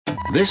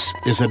This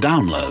is a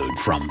download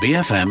from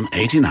BFM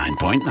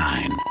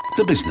 89.9,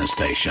 the business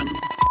station.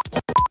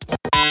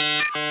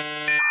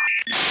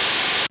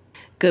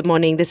 Good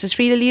morning, this is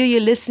Frida Liu. You're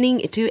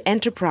listening to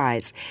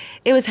Enterprise.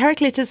 It was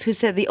Heraclitus who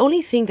said the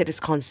only thing that is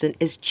constant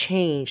is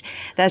change.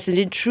 That's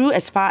indeed true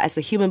as far as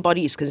the human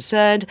body is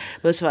concerned.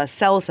 Most of our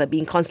cells are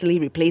being constantly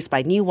replaced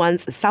by new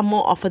ones, some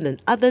more often than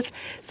others,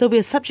 so we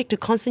are subject to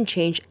constant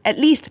change, at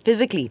least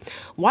physically.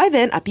 Why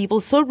then are people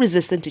so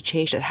resistant to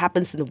change that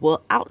happens in the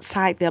world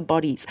outside their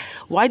bodies?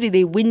 Why do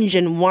they whinge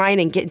and whine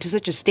and get into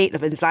such a state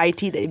of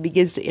anxiety that it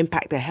begins to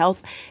impact their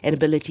health and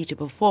ability to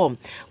perform?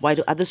 Why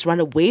do others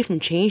run away from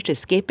change to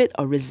escape it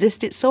or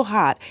resist it so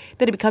hard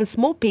that it becomes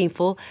more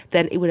painful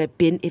than it would have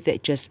been if they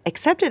just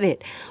accepted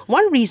it?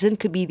 One reason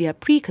could be their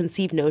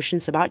preconceived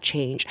notions about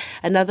change.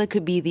 Another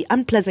could be the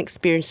unpleasant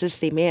experiences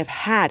they may have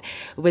had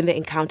when they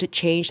encountered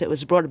change that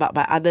was brought about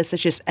by others,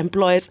 such as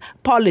employers,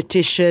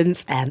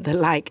 politicians, and the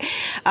like.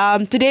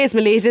 Today, as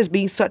Malaysia is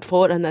being swept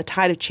forward on the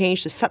tide of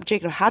change, the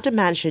subject of how to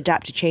manage and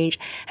adapt to change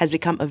has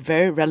become a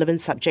very relevant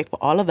subject for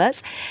all of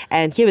us.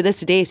 And here with us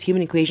today is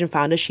Human Equation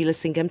founder Sheila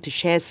Singam to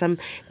share some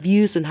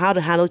views on how to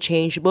handle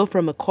change, both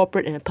from a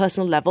corporate and a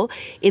personal level,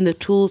 in the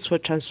Tools for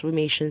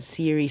Transformation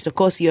series. Of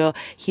course, you're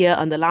here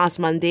on the last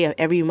Monday of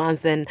every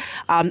month, and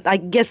I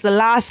guess the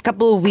last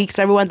couple of weeks,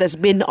 everyone that's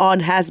been on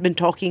has been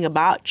talking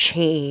about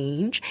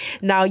change.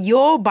 Now,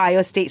 your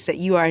bio states that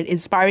you are an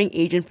inspiring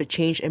agent for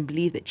change and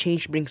believe that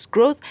change brings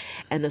growth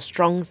and a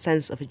strong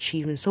sense of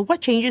achievement. So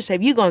what changes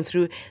have you gone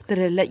through that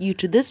have led you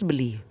to this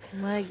belief?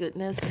 My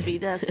goodness,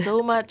 Vida,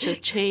 so much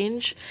of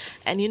change.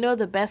 And you know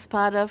the best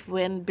part of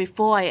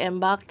before I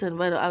embarked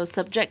on I was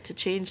subject to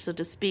change, so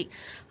to speak,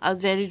 I was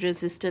very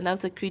resistant. I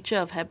was a creature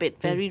of habit,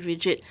 very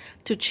rigid.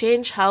 To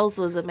change house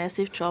was a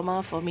massive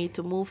trauma for me,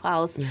 to move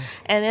house.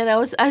 And then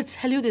I'll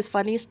tell you this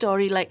funny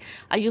story. Like,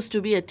 I used to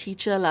be a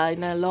teacher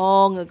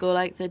long ago,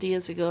 like 30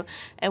 years ago.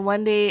 And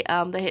one day,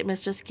 the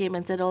headmistress came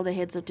and said all the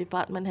heads of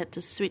department had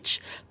to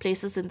switch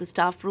places in the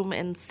staff room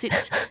and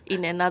sit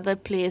in another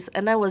place.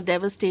 And I was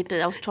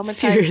devastated. I was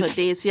traumatized for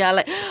days. Yeah,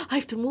 like, I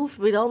have to move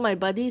with all my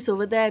buddies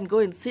over there and go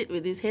and sit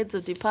with these heads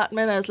of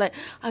department.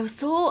 I was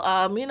so,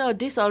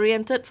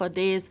 disoriented for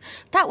days.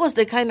 That was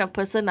the kind of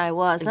person I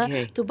was.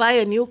 Okay. To buy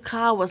a new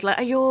car was like,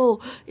 it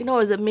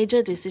was a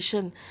major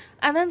decision.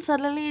 And then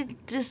suddenly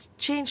this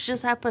change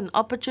just happened.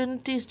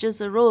 Opportunities just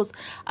arose.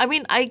 I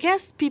mean, I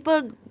guess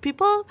people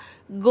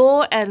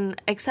go and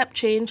accept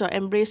change or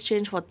embrace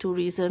change for two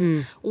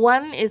reasons.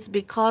 One is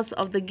because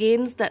of the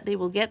gains that they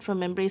will get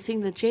from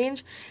embracing the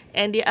change.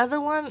 And the other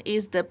one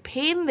is the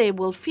pain they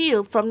will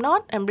feel from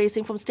not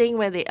embracing, from staying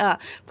where they are.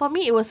 For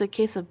me, it was a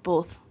case of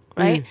both.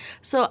 Right?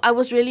 So I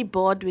was really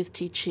bored with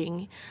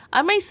teaching.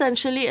 I'm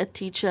essentially a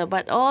teacher,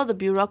 but all the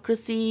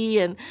bureaucracy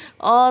and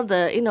all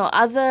the,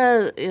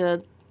 other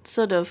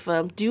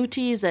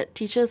duties that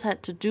teachers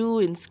had to do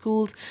in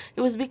schools,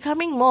 it was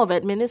becoming more of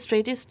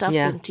administrative stuff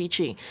than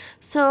teaching.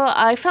 So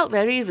I felt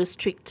very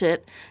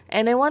restricted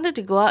and I wanted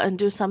to go out and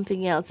do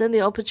something else. And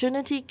the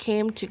opportunity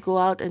came to go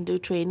out and do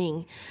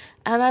training.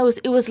 And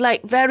it was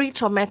like very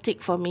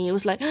traumatic for me. It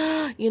was like,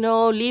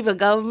 leave a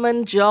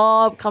government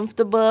job,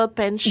 comfortable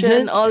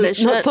pension, all that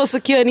shit. Not so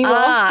secure anymore.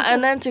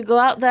 And then to go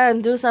out there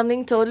and do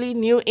something totally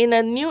new in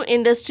a new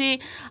industry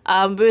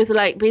with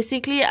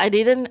basically I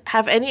didn't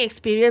have any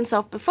experience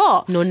of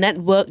before. No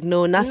network,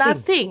 no nothing.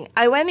 Nothing.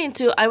 I went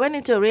into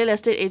a real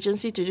estate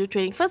agency to do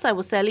training. First, I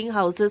was selling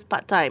houses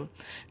part-time.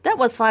 That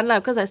was fun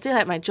because I still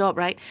had my job,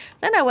 right?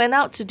 Then I went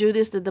out to do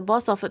this. The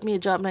boss offered me a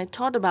job and I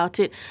thought about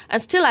it.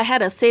 And still I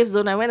had a safe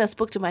zone. I went and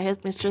spoke to my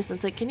headmistress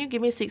and said, can you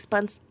give me 6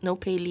 months no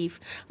pay leave?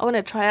 I want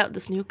to try out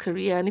this new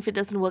career, and if it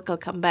doesn't work, I'll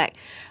come back.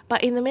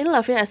 But in the middle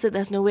of it, I said,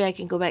 there's no way I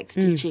can go back to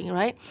teaching,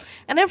 right?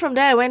 And then from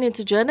there, I went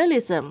into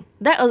journalism.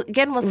 That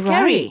again was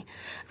scary,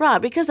 right?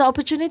 Because the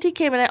opportunity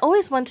came and I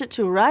always wanted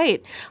to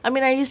write. I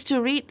mean, I used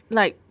to read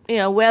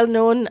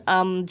well-known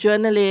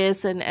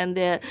journalists and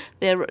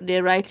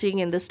their writing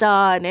in The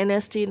Star and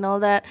NST and all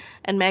that,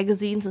 and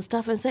magazines and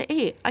stuff, and say,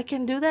 hey, I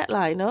can do that,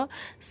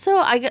 So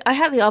I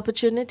had the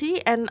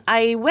opportunity and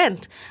I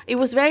went. It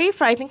was very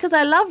frightening because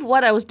I love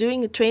what I was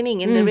doing,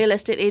 training in the real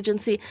estate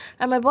agency.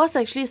 And my boss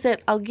actually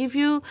said, I'll give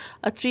you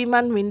a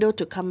 3-month window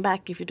to come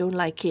back if you don't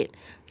like it.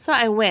 So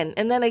I went.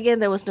 And then again,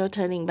 there was no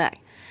turning back.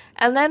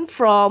 And then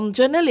from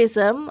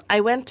journalism, I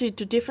went to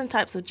different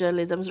types of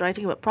journalism. I was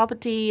writing about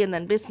property and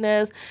then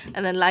business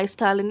and then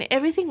lifestyle, and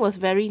everything was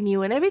very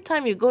new. And every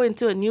time you go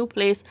into a new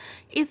place,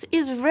 it's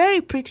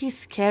very pretty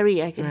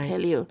scary, I can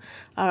tell you.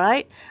 All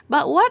right.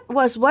 But what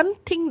was one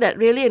thing that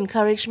really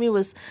encouraged me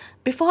was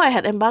before I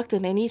had embarked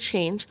on any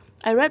change,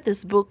 I read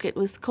this book. It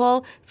was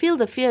called Feel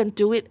the Fear and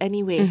Do It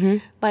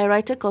Anyway by a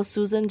writer called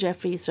Susan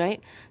Jeffries,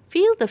 right?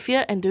 Feel the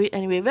fear and do it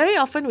anyway. Very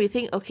often we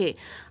think, okay,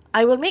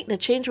 I will make the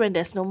change when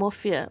there's no more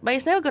fear. But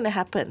it's never going to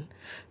happen,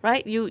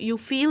 right? You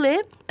feel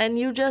it and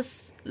you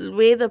just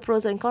weigh the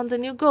pros and cons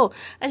and you go.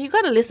 And you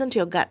got to listen to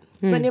your gut.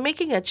 When you're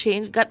making a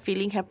change, gut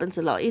feeling happens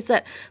a lot. It's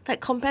that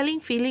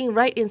compelling feeling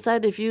right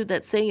inside of you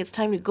that's saying it's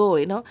time to go,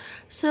 you know.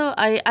 So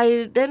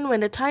I then when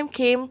the time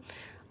came,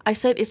 I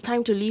said it's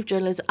time to leave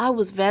journalism. I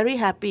was very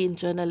happy in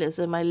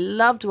journalism. I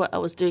loved what I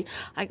was doing.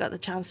 I got the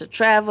chance to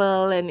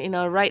travel and,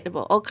 write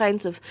about all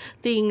kinds of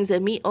things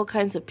and meet all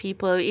kinds of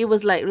people. It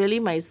was like really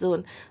my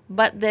zone.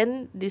 But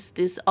then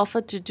this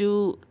offer to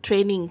do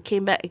training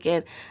came back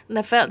again. And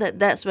I felt that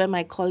that's where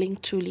my calling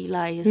truly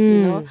lies,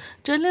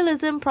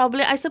 Journalism,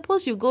 probably, I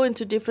suppose you go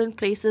into different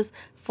places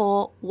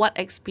for what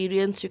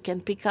experience you can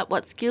pick up,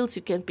 what skills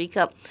you can pick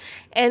up,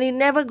 and it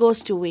never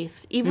goes to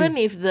waste. Even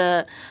if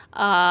the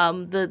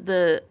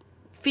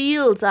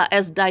fields are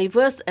as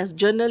diverse as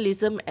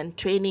journalism and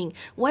training.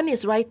 One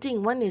is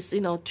writing, one is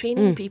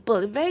training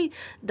people. Very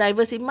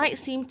diverse. It might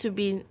seem to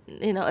be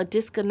a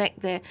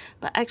disconnect there,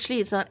 but actually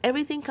it's not.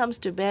 Everything comes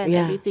to bear in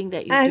everything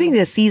that you do. I think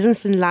there's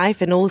seasons in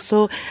life, and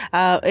also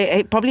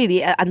probably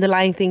the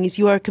underlying thing is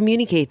you are a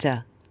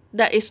communicator.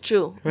 That is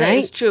true. Right? That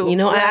is true.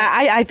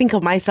 Right. I think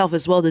of myself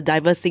as well, the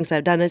diverse things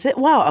I've done. I said,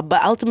 wow,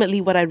 but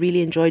ultimately what I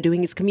really enjoy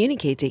doing is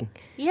communicating.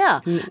 Yeah.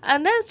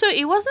 And then so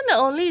it wasn't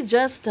only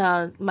just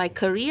my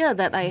career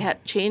that I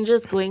had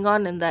changes going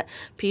on in that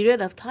period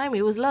of time.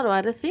 It was a lot of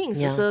other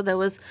things. Yeah. So there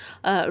was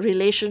a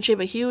relationship,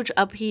 a huge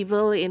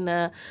upheaval in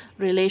a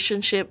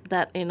relationship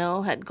that,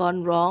 had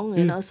gone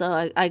wrong,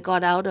 so I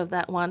got out of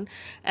that one.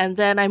 And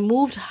then I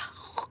moved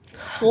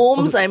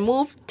homes, I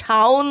moved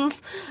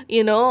towns,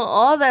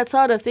 all that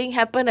sort of thing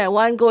happened at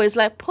one go. It's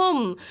like,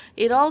 boom,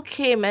 it all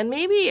came. And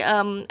maybe,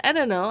 I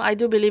don't know, I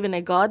do believe in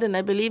a God, and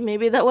I believe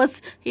maybe that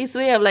was his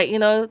way of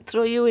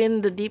throw you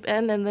in the deep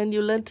end and then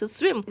you learn to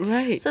swim.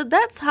 Right. So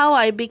that's how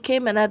I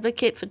became an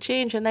advocate for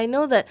change. And I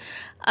know that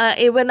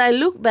when I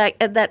look back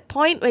at that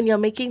point when you're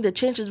making the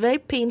change, it's very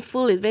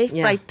painful, it's very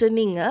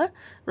frightening,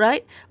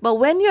 right? But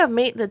when you have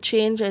made the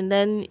change and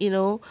then,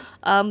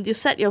 you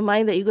set your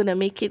mind that you're going to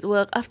make it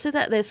work, after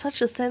that, there's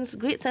such a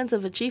great sense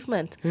of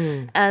achievement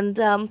and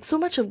so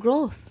much of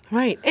growth.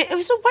 Right.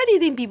 So why do you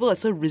think people are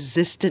so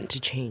resistant to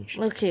change?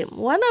 Okay.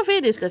 One of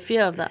it is the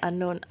fear of the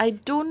unknown. I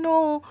don't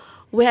know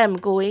where I'm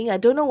going. I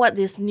don't know what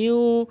this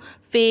new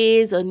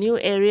phase or new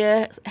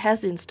area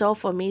has in store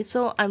for me.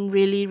 So I'm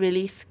really,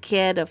 really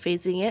scared of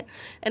facing it.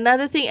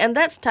 Another thing, and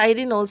that's tied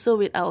in also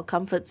with our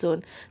comfort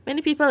zone.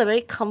 Many people are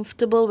very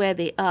comfortable where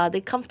they are.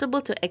 They're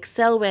comfortable to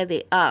excel where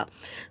they are.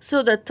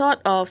 So the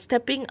thought of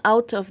stepping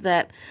out of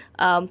that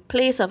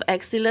place of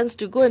excellence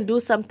to go and do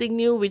something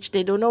new which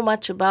they don't know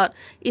much about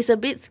is a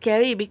bit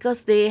scary,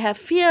 because they have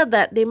fear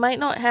that they might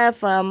not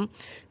have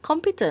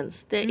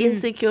competence. Their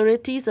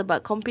insecurities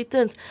about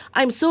competence.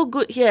 I'm so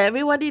good here.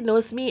 Everybody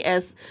knows me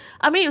as...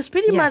 it was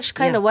pretty much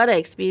kind of what I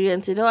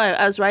experienced.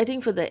 I was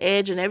writing for The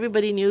Edge and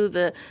everybody knew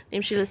the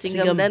name Sheila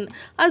Singam. Then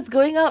I was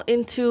going out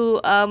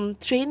into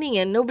training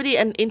and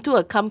into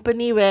a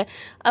company where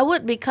I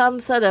would become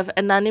sort of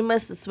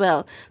anonymous as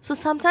well. So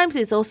sometimes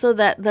it's also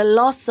that the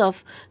loss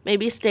of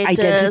maybe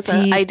status,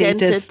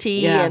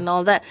 identity and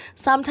all that.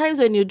 Sometimes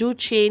when you do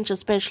change,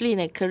 especially in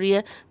a career,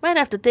 you might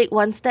have to take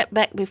one step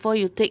back before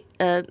you take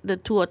the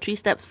 2 or 3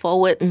 steps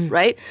forwards,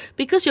 right?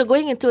 Because you're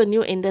going into a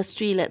new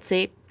industry, let's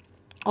say,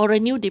 or a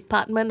new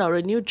department or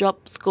a new job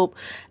scope,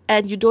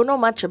 and you don't know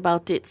much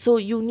about it. So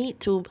you need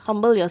to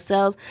humble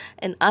yourself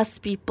and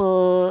ask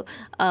people,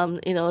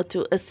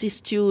 to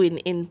assist you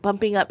in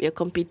pumping up your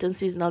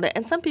competencies and all that.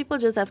 And some people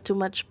just have too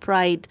much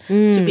pride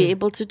to be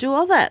able to do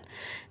all that.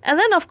 And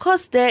then, of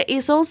course, there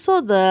is also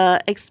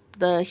the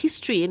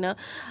history,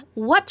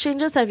 What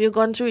changes have you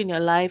gone through in your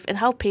life and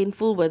how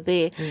painful were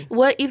they?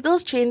 If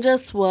those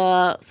changes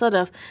were sort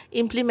of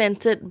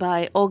implemented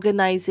by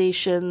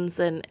organizations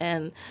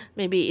and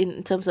maybe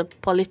in terms of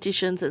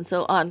politicians and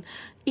so on,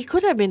 it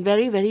could have been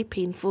very, very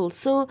painful.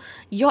 So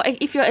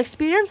if your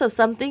experience of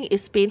something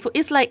is painful,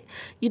 it's like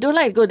you don't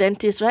like to go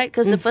dentist, right?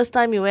 Because the first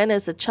time you went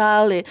as a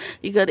child,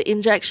 you got an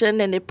injection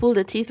and they pull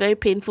the teeth, very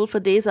painful for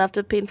days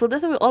after painful.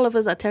 That's why all of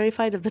us are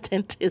terrified of the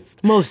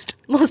dentist. Most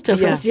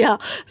of us, yeah.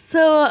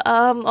 So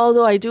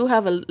although I do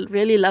have a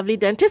really lovely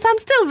dentist, I'm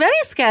still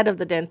very scared of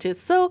the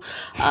dentist. So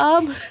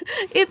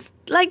it's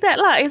like that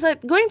lah. It's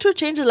like going through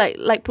change is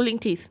like pulling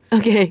teeth.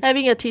 Okay.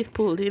 Having your teeth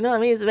pulled,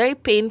 it's very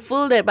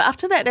painful there. But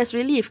after that, there's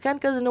relief,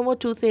 because there's no more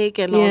toothache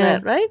and all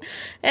that, right?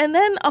 And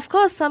then, of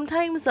course,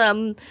 sometimes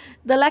the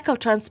lack of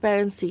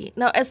transparency.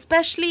 Now,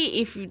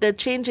 especially if the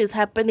change is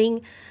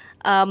happening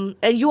and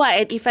you are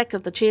at effect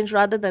of the change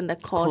rather than the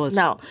cause.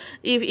 Now,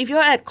 if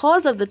you're at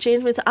cause of the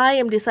change, means I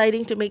am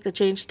deciding to make the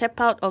change, step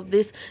out of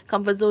this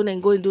comfort zone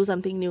and go and do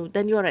something new,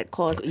 then you're at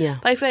cause. Yeah.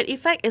 But if you're at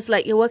effect, it's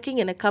like you're working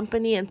in a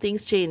company and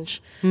things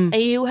change. And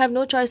you have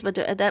no choice but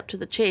to adapt to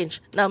the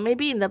change. Now,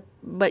 maybe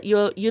but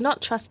you're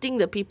not trusting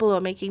the people who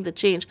are making the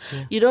change.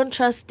 Yeah. You don't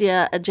trust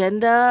their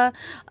agenda,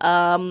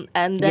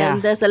 and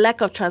then there's a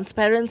lack of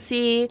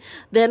transparency.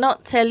 They're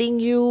not telling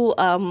you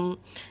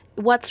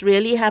what's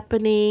really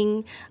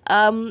happening,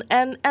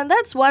 and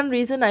that's one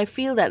reason I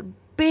feel that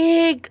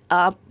big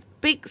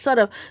sort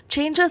of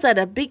changes at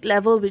a big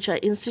level which are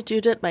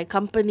instituted by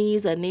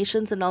companies and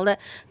nations and all that,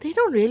 they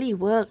don't really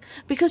work,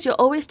 because you're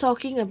always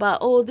talking about,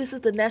 this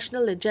is the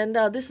national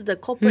agenda, this is the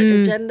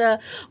corporate agenda,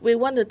 we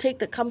want to take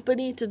the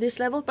company to this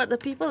level, but the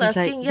people are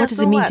asking, what does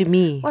it mean to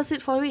me? What's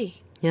it for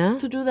we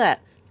to do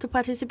that? to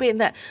participate in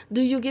that?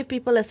 Do you give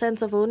people a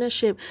sense of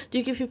ownership? Do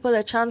you give people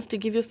a chance to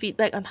give you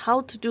feedback on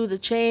how to do the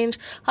change,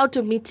 how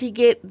to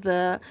mitigate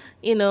the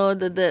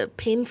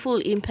painful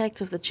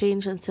impact of the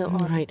change and so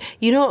on? Right.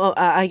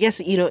 I guess,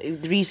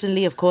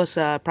 recently, of course,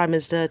 Prime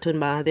Minister Tun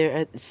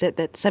Mahathir said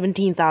that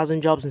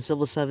 17,000 jobs in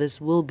civil service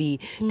will be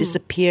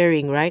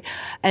disappearing, right?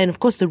 And of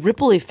course, the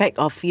ripple effect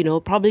of,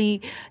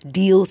 probably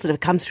deals that have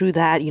come through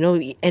that,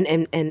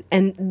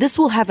 and this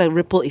will have a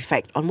ripple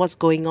effect on what's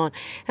going on.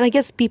 And I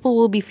guess people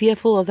will be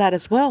fearful of that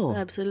as well.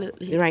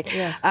 Absolutely. Right.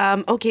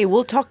 Yeah. Okay,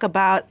 we'll talk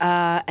about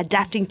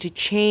adapting to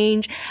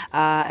change.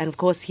 And of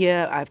course,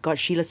 here I've got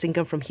Sheila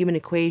Singam from Human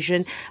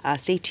Equation.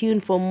 Stay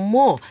tuned for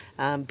more.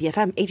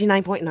 BFM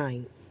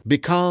 89.9.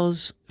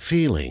 Because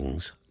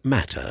feelings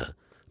matter.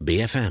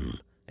 BFM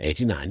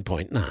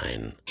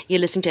 89.9. You're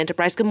listening to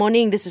Enterprise. Good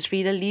morning. This is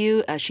Frida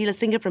Liu, Sheila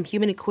Singam from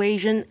Human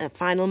Equation,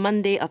 final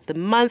Monday of the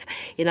month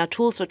in our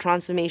Tools for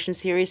Transformation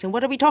series. And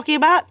what are we talking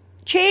about?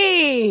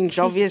 Change,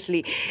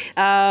 obviously.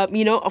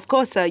 Of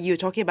course, you're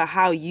talking about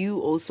how you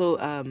also,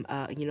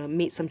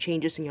 made some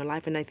changes in your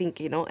life. And I think,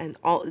 and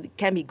all it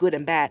can be good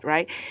and bad,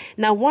 right?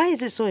 Now, why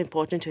is it so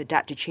important to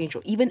adapt to change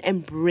or even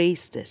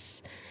embrace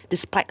this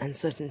despite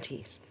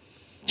uncertainties?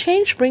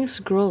 Change brings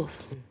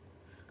growth.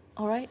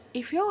 All right.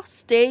 If you're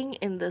staying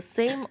in the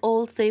same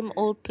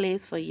old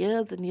place for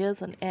years and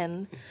years on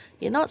end,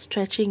 you're not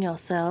stretching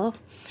yourself,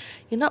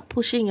 you're not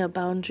pushing your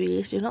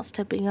boundaries, you're not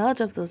stepping out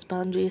of those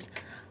boundaries,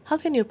 how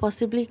can you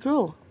possibly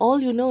grow? All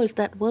you know is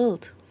that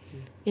world.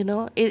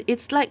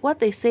 It's like what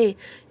they say.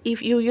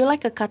 If you're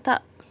like a katak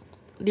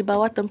di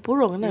bawah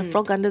tempurung, a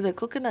frog under the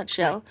coconut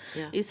shell,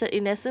 it's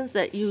in essence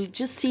that you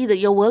just see that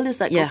your world is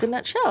like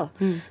coconut shell.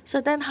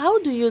 So then how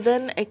do you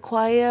then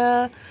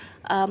acquire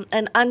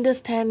an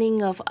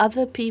understanding of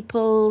other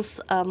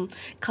people's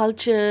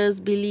cultures,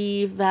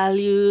 belief,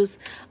 values,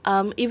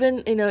 even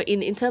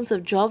in terms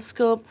of job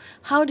scope?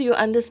 How do you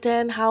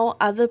understand how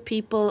other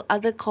people,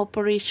 other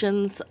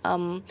corporations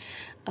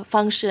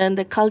function,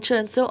 the culture,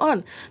 and so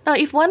on? Now,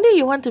 if one day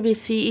you want to be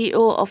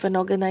CEO of an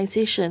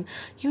organization,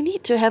 you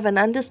need to have an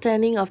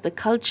understanding of the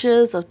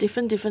cultures of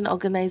different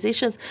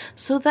organizations,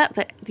 so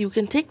that you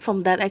can take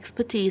from that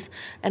expertise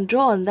and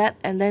draw on that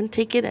and then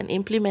take it and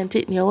implement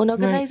it in your own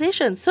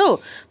organization. Right.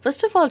 So,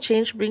 first of all,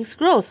 change brings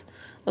growth.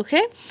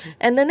 Okay?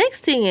 And the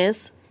next thing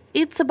is,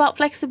 it's about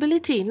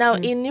flexibility. Now,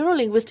 in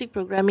neuro-linguistic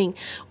programming,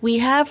 we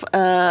have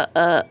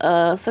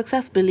a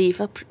success belief,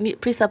 a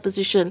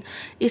presupposition.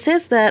 It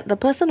says that the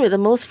person with the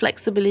most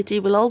flexibility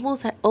will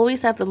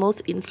always have the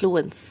most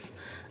influence.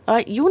 All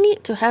right, you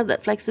need to have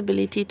that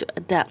flexibility to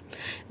adapt.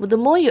 But the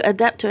more you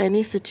adapt to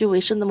any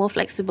situation, the more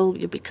flexible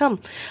you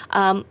become.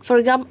 For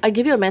example, I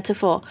give you a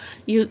metaphor.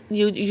 You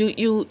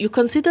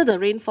consider the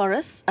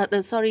rainforest,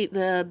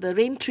 the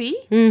rain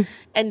tree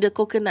and the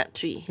coconut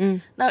tree.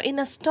 Now, in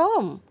a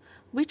storm,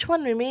 which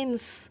one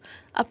remains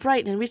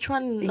upright and which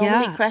one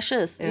normally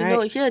crashes?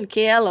 Here in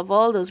KL, of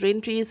all those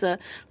rain trees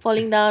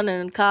falling down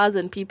and cars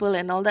and people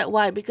and all that.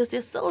 Why? Because they're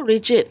so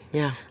rigid.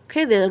 Yeah.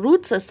 Okay, their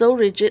roots are so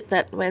rigid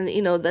that when,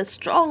 the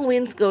strong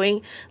winds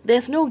going,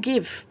 there's no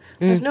give.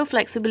 There's no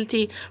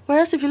flexibility.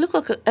 Whereas if you look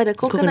at a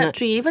coconut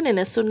tree, even in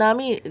a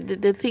tsunami,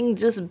 the thing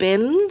just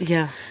bends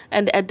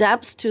and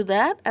adapts to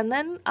that. And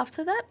then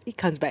after that, it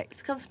comes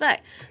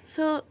back.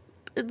 So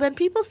when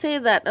people say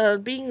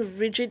that being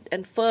rigid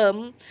and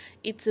firm,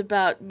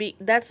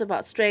 that's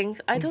about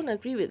strength, I don't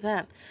agree with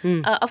that.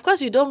 Of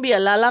course, you don't be a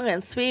lalang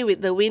and sway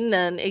with the wind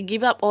and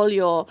give up all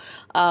your,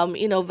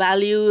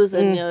 values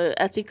and your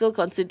ethical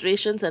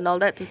considerations and all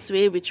that to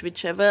sway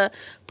whichever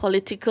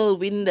political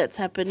wind that's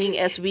happening,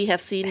 as we have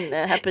seen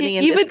happening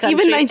in this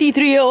country. Even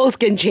 93-year-olds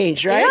can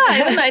change, right?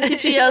 Yeah, even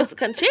 93-year-olds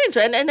can change.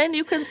 And then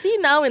you can see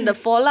now in the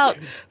fallout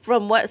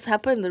from what's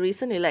happened in the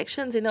recent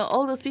elections,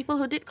 all those people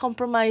who did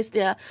compromise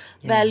their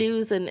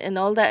values and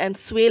all that and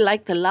sway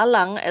like the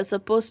lalang as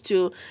opposed to,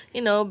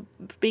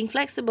 being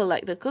flexible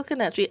like the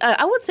coconut tree.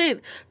 I would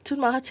say Tun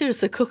Mahathir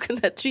is a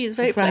coconut tree. It's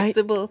very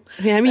flexible.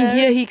 Yeah,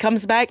 here he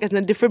comes back as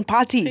a different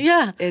party.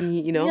 Yeah. And,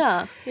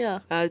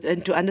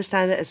 and to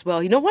understand that as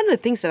well. One of the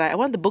things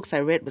one of the books I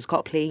read was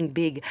called Playing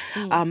Big.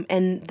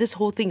 And this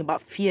whole thing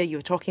about fear you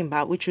were talking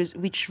about,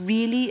 which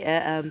really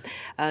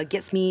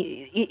gets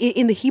me,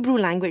 in the Hebrew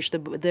language,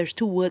 there's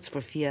two words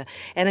for fear.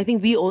 And I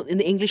think in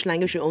the English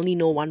language, we only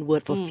know one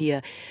word for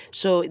fear.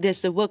 So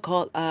there's the word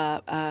called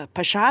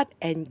Pashat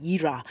and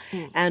Yira.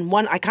 And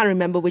one, I can't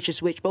remember which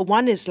is which, but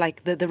one is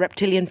like the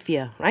reptilian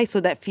fear, right? So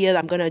that fear that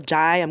I'm going to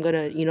die, I'm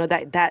going to,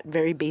 that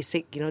very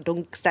basic,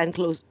 don't stand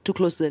too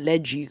close to the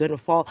ledge, you're going to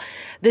fall.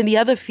 Then the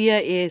other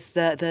fear is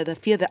the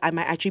fear that I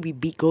might actually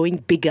be growing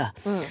bigger,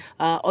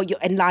 or you're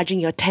enlarging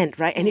your tent,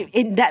 right?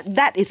 And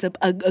that is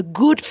a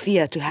good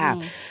fear to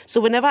have. So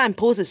whenever I'm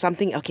posed with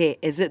something, okay,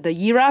 is it the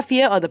Yira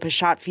fear or the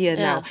Pashat fear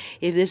now?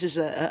 If this is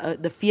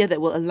the fear that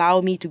will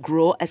allow me to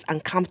grow, as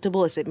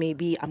uncomfortable as it may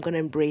be, I'm going to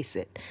embrace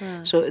it.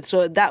 So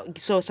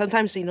So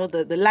sometimes,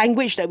 the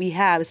language that we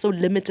have is so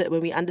limited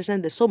when we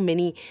understand there's so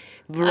many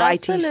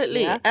varieties.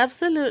 Absolutely, yeah?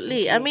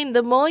 absolutely. Okay. I mean,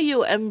 the more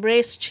you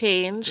embrace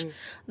change,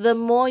 the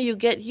more you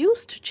get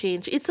used to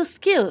change. It's a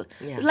skill.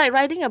 Yeah. It's like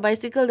riding a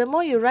bicycle. The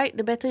more you ride,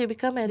 the better you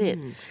become at it.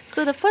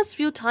 So the first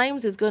few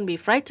times is going to be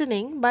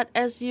frightening, but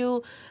as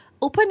you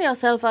open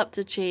yourself up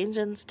to change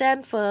and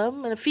stand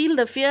firm and feel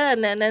the fear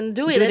and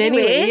do it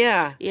anyway.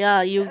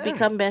 Yeah. You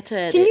become better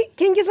at Can it.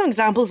 you give some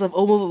examples of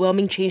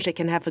overwhelming change that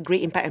can have a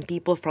great impact on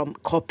people from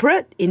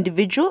corporate,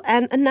 individual,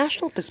 and a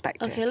national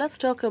perspective? Okay, let's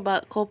talk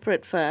about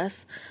corporate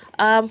first.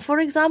 For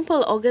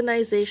example,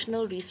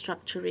 organizational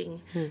restructuring.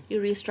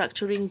 You're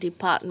restructuring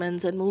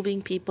departments and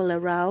moving people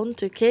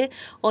around, okay?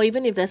 Or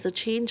even if there's a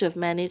change of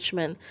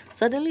management,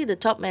 suddenly the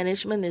top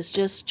management is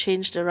just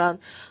changed around,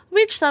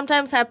 which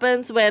sometimes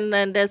happens when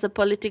there's a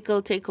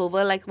political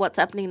takeover, like what's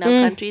happening in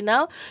our country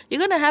now. You're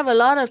going to have a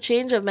lot of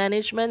change of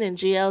management in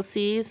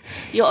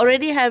GLCs. You're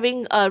already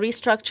having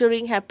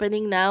restructuring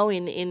happening now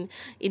in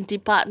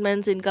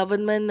departments, in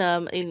government,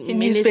 in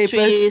ministries.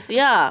 Newspapers.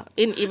 Yeah,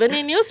 even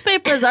in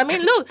newspapers. I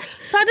mean, look,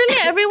 suddenly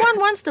everyone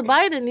wants to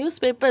buy the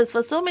newspapers.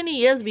 For so many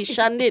years, we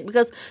shunned it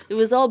because it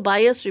was all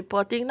biased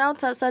reporting. Now,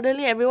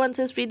 suddenly everyone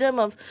says freedom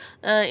of,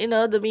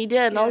 the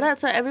media and all that.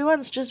 So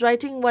everyone's just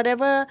writing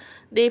whatever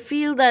they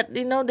feel that,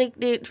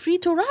 they're free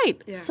to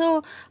write. Yeah.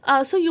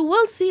 So you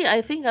will see,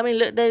 I think, I mean,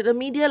 the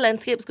media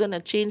landscape's going to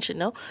change,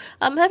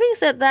 Having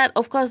said that,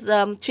 of course,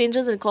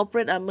 changes in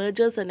corporate are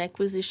mergers and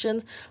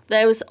acquisitions.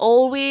 There is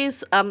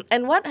always,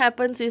 and what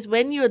happens is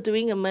when you're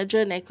doing a merger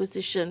and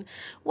acquisition,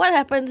 what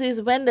happens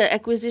is when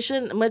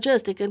the merger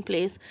has taken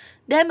place,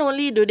 then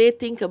only do they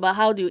think about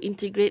how do you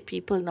integrate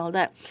people and all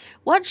that.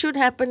 What should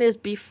happen is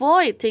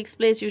before it takes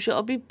place, you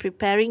should be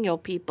preparing your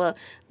people.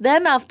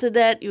 Then after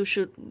that, you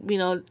should,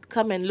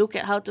 come and look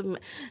at how to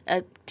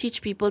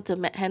teach people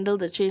to handle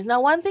the change.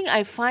 Now, one thing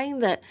I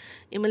find that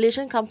in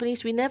Malaysian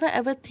companies, we never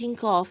ever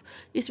think of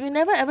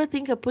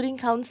putting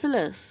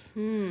counselors.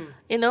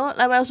 Like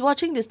I was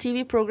watching this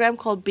TV program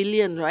called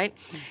Billion, right?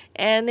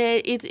 And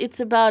it's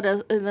about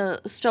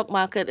a stock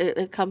market,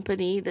 a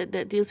company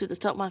that deals with the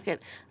stock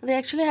market. They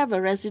actually have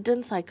a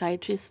resident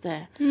psychiatrist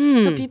there.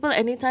 So people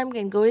anytime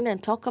can go in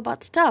and talk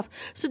about stuff.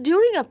 So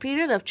during a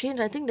period of change,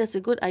 I think that's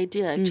a good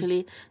idea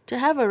actually, to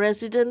have a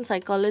resident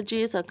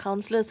psychologist or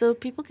counselor so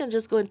people can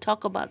just go and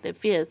talk about their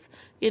fears.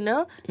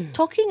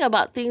 Talking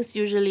about things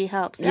usually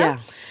helps. Yeah.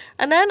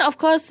 And then, of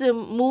course,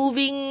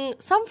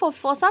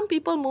 for some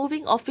people,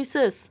 moving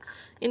offices.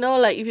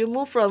 Like if you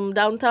move from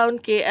downtown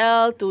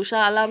KL to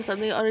Shah Alam,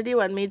 something already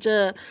one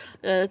major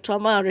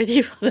trauma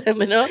already for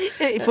them,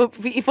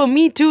 For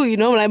me too,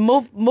 like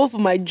most of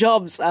my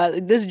jobs,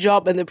 this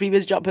job and the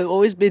previous job have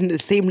always been the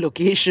same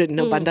location,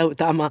 Bandar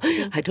Utama.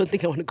 I don't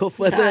think I want to go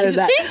further than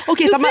that.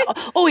 Okay,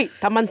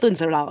 Taman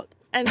Tun's allowed.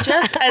 And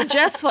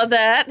just for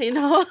that,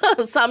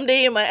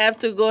 someday you might have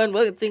to go and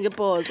work in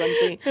Singapore or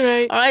something.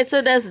 Right. All right,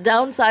 so there's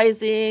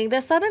downsizing.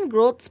 There's sudden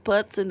growth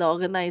spurts in the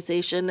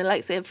organization,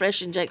 like say a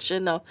fresh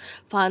injection of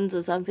funds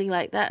or something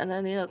like that. And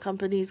then,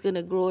 company's going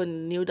to grow in a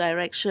new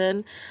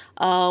direction,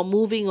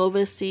 moving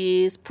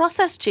overseas,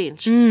 process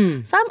change.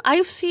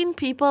 I've seen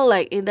people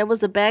there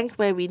was a bank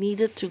where we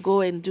needed to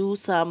go and do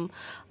some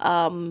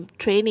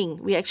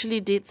training. We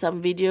actually did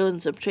some video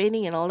and some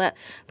training and all that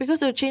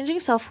because they were changing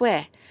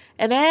software.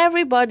 And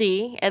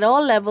everybody at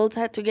all levels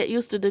had to get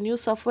used to the new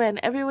software,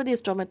 and everybody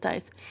is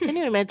traumatized. Can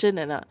you imagine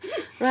or not?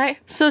 Right?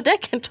 So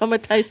that can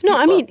traumatize people. No,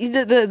 I mean,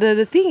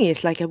 the thing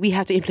is, we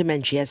have to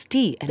implement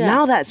GST, and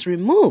now that's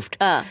removed.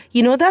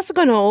 That's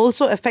going to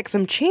also affect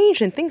some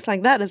change and things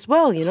like that as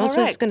well,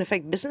 so it's going to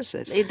affect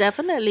businesses. It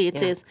definitely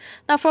is.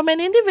 Now, from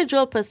an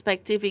individual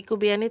perspective, it could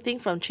be anything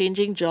from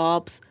changing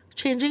jobs,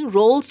 changing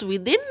roles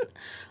within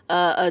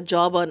a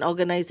job or an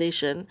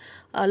organization,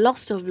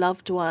 loss of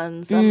loved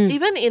ones,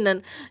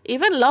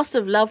 the loss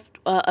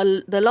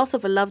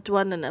of a loved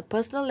one on a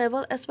personal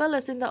level as well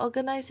as in the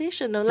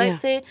organization.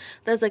 Say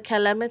there's a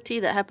calamity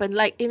that happened,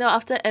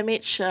 after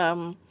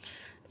MH,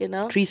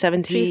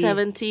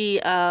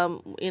 370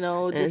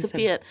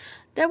 disappeared.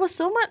 There was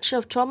so much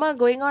of trauma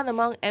going on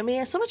among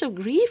MAS, so much of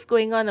grief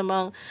going on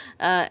among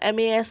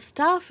MAS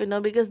staff,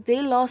 because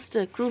they lost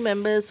crew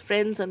members,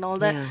 friends and all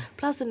that,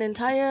 plus an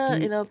entire,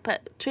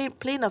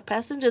 plane of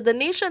passengers. The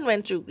nation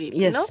went through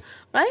grief,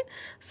 right?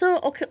 So,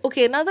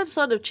 okay, another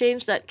sort of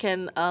change that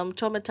can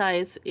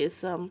traumatize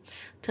is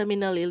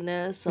terminal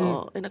illness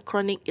or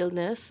chronic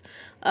illness,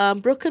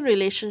 broken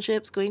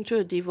relationships, going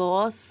through a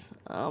divorce,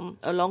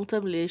 a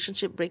long-term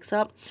relationship breaks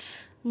up,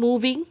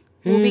 moving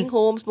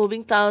homes,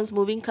 moving towns,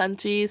 moving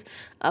countries.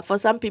 For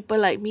some people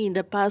like me in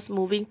the past,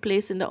 moving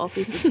place in the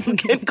office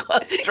can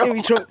cause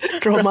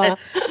trauma.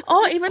 Right?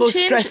 Or even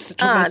change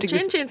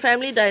change in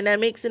family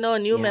dynamics. A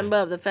new member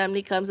of the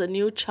family comes, a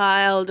new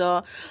child,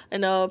 or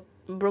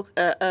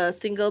a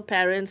single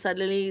parent,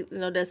 suddenly,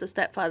 there's a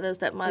stepfather,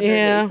 stepmother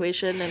in the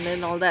equation, and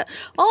then all that.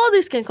 All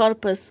this can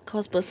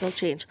cause personal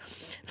change.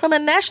 From a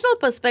national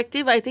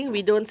perspective, I think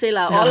we don't say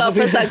all of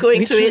us are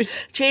going through it.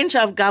 Change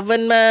of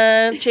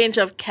government, change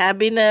of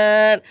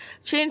cabinet,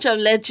 change of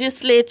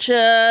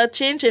legislature,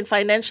 change in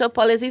financial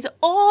policies,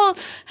 all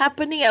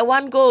happening at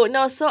one go.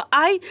 So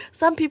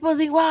some people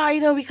think,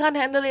 wow, we can't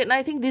handle it. And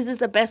I think this is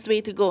the best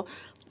way to go.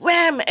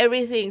 Wham,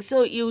 everything.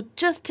 So you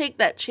just take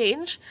that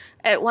change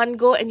at one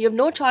go and you have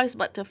no choice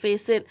but to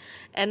face it.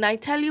 And I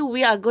tell you,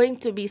 we are going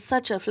to be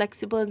such a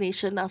flexible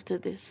nation after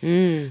this.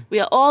 We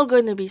are all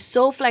going to be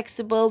so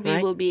flexible. We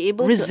will be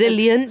able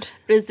resilient.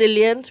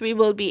 We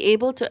will be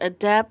able to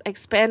adapt,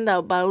 expand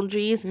our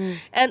boundaries.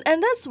 And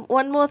that's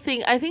one more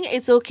thing. I think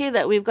it's okay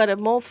that we've got a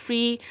more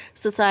free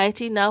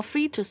society now,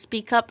 free to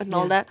speak up and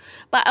all that.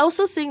 But I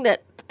also think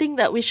that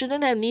we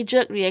shouldn't have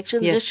knee-jerk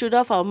reactions, just shoot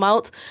off our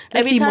mouth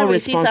every time we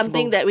see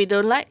something that we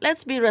don't like.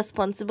 Let's be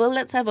responsible.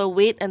 Let's have a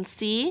wait and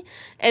see.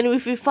 And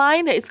if we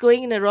find that it's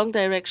going in the wrong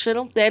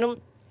direction,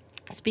 then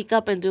speak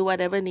up and do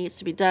whatever needs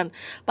to be done.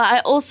 But I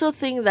also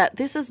think that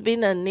this has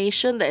been a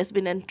nation that has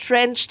been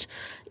entrenched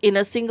in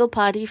a single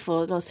party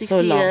for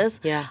 60 years.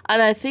 Yeah.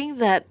 And I think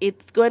that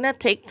it's going to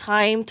take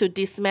time to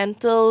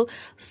dismantle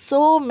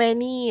so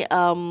many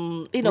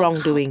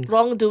wrongdoing,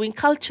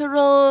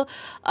 cultural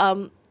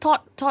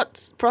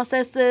thought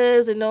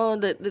processes,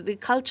 the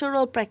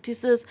cultural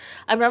practices.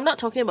 I'm not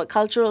talking about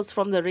culturals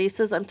from the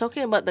races. I'm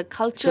talking about the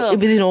culture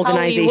within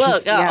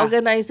organizations. How we work,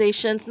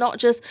 organizations, not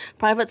just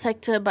private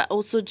sector, but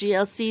also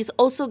GLCs,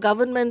 also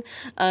government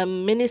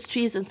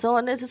ministries and so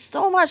on. There's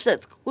so much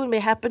that's going to be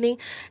happening.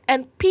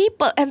 And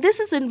people, and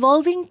this is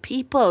involving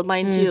people,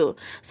 mind you.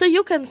 So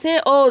you can say,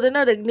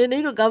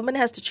 the government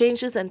has to change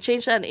this and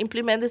change that and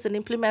implement this and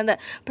implement that.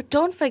 But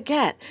don't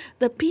forget,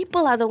 the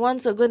people are the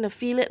ones who are going to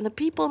feel it, and the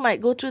people might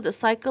go through the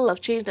cycle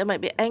of change. They might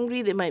be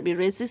angry, they might be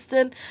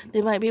resistant,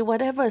 they might be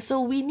whatever.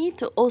 So we need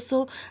to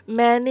also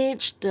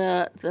manage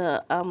the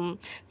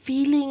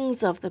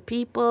feelings of the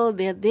people,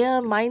 their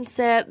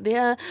mindset,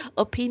 their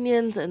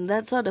opinions, and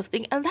that sort of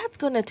thing. And that's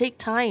going to take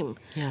time,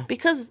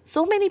 because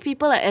so many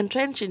people are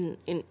entrenched in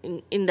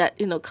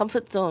that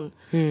comfort zone.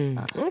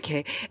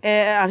 Okay,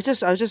 I was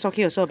just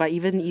talking also about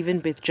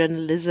even with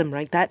journalism,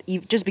 right? That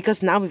just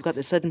because now we've got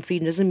a certain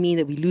freedom doesn't mean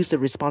that we lose the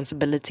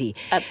responsibility.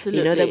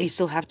 Absolutely, that we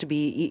still have to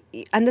be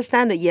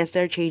understand that yes,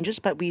 there are changes,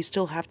 but we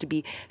still have to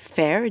be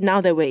fair. Now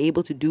that we're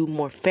able to do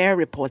more fair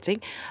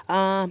reporting,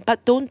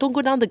 but don't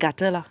go down the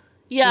gutter lah.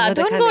 Yeah,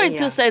 don't go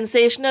into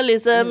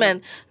sensationalism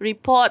and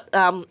report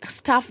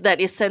stuff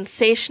that is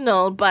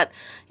sensational, but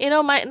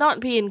might not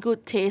be in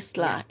good taste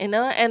lah. And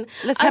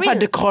let's have a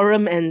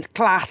decorum and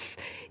class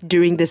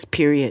during this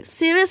period.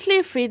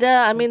 Seriously,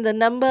 Frida, the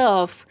number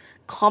of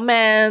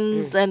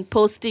comments and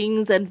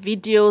postings and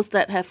videos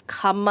that have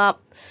come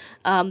up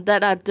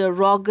that are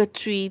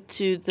derogatory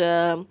to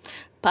the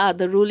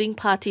ruling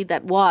party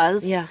that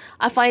was,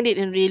 I find it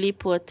in really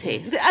poor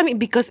taste.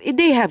 Because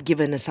they have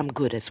given us some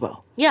good as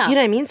well. Yeah, you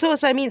know what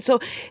I mean. So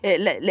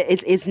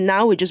it's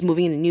now we're just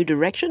moving in a new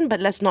direction, but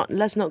let's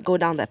not go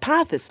down that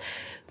path. Let's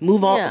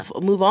move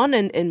on,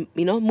 and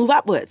move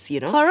upwards.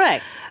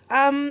 Correct.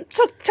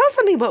 So tell us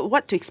something about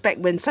what to expect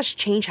when such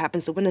change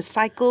happens. So when a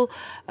cycle,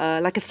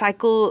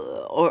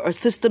 or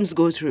systems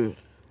go through.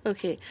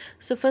 Okay,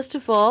 so first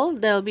of all,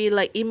 there'll be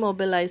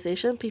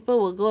immobilization. People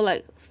will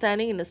go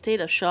standing in a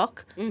state of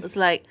shock. It's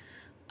like,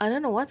 I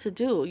don't know what to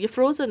do. You're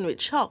frozen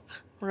with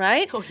shock,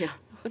 right? Oh, yeah.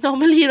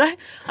 Normally, right?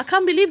 I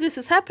can't believe this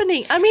is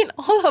happening.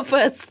 All of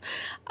us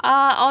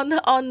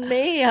on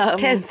May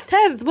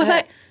 10th, we're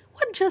like,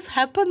 what just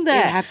happened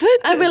there? It happened.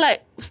 And we're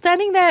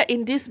standing there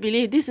in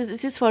disbelief. This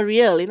is for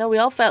real. We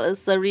all felt a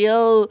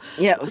surreal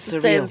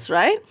sense,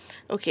 right?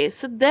 Okay,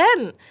 so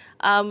then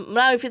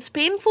now if it's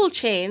painful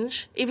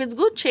change, if it's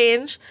good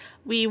change,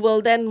 we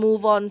will then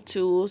move on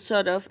to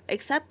sort of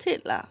accept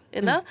it lah,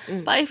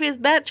 But if it's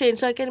bad change,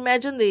 so I can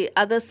imagine the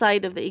other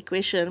side of the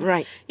equation.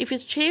 Right. If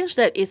it's change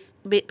that is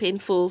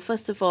painful,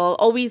 first of all,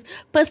 or we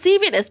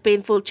perceive it as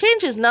painful,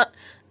 change is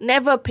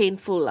never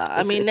painful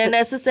lah.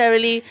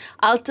 Necessarily,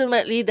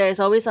 ultimately, there is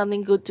always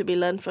something good to be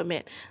learned from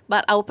it.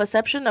 But our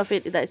perception of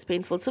it that is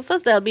painful. So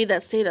first there'll be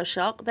that state of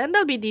shock. Then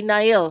there'll be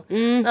denial.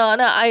 No,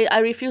 I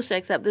refuse to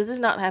accept. This is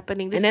not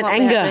happening. This and then can't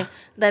be anger. happening.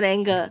 Then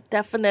anger,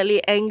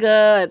 definitely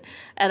anger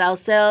at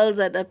ourselves,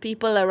 at the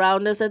people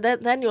around us. And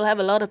then you'll have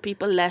a lot of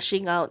people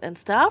lashing out and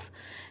stuff.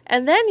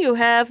 And then you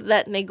have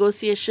that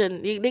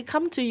negotiation. They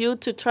come to you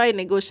to try and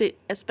negotiate,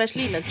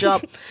 especially in a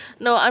job.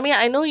 No,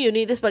 I know you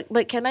need this, but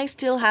can I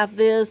still have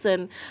this?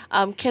 And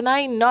can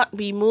I not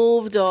be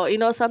moved? Or,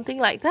 something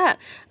like that.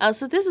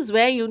 So this is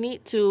where you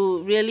need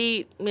to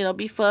really,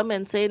 be firm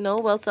and say, no,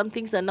 well, some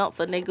things are not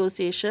for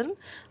negotiation.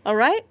 All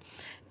right?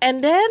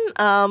 And then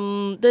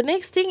the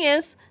next thing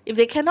is, if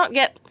they cannot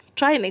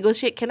try and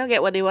negotiate, cannot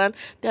get what they want,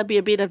 there'll be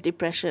a bit of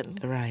depression.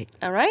 Right.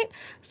 All right?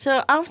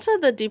 So after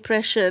the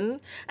depression,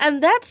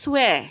 and that's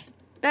where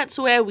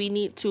we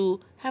need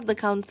to have the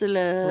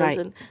counsellors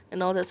Right.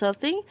 and all that sort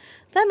of thing.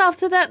 Then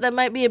after that, there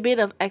might be a bit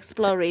of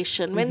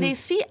exploration. When they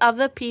see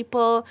other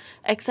people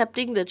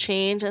accepting the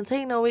change and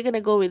saying, no, we're going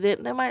to go with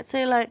it, they might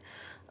say like,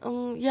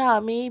 yeah,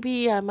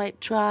 maybe I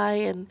might try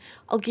and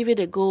I'll give it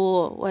a go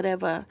or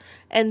whatever.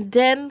 And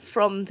then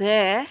from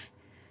there,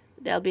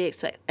 there'll be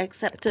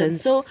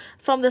acceptance. So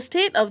from the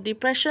state of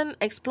depression,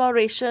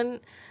 exploration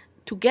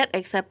to get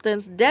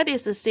acceptance, that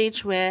is the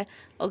stage where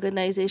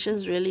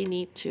organizations really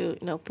need to,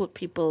 put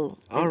people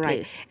in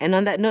place. And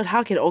on that note,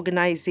 how can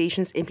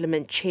organizations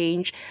implement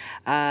change?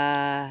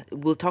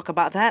 We'll talk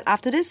about that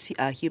after this.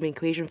 Human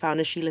Equation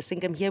founder Sheila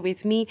Singam here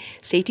with me.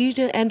 Stay tuned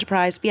to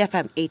Enterprise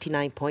BFM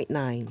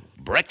 89.9.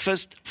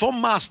 Breakfast for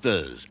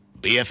Masters.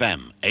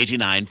 BFM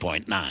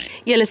 89.9.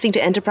 You're listening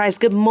to Enterprise.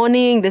 Good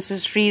morning. This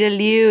is Frida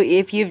Liu.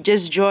 If you've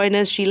just joined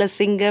us, Sheila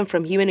Singam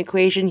from Human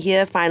Equation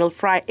here. Final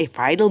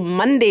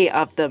Monday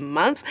of the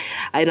month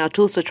in our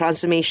Tools to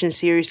Transformation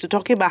series. So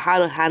talking about how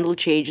to handle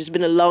change. It's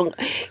been a long,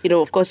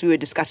 of course, we were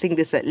discussing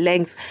this at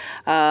length.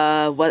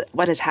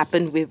 What has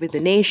happened with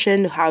the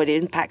nation, how it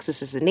impacts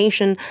us as a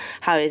nation,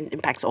 how it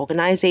impacts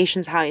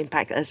organizations, how it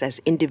impacts us as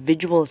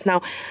individuals.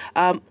 Now,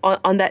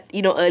 on that,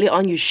 earlier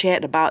on you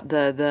shared about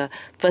the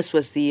first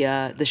was the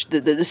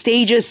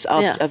stages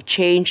of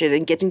change and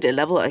then getting to a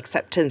level of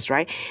acceptance,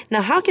 right?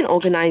 Now, how can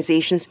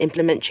organizations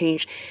implement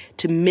change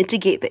to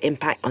mitigate the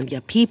impact on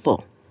their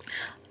people?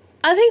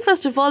 I think,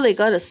 first of all, they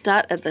got to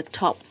start at the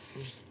top.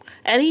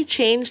 Any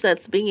change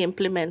that's being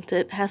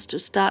implemented has to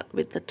start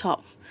with the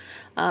top.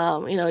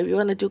 If you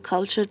want to do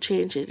culture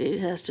change, it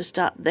has to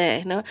start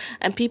there,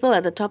 and people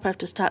at the top have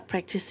to start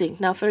practicing.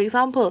 Now, for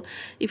example,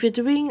 if you're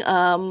doing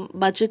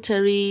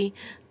budgetary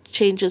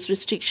changes,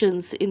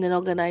 restrictions in an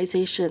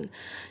organization,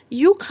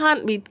 you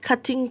can't be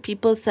cutting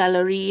people's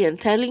salary and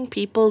telling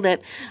people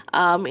that,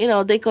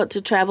 they got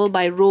to travel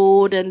by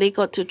road and they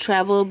got to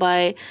travel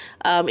by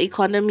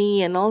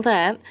economy and all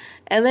that.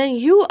 And then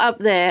you up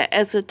there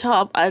as a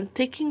top are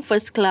taking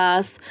first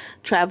class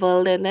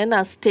travel and then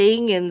are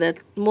staying in the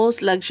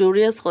most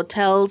luxurious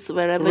hotels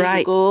wherever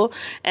you go,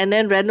 and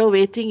then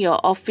renovating your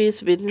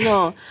office with,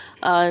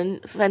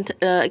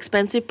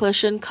 expensive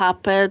Persian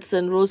carpets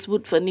and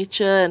rosewood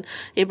furniture and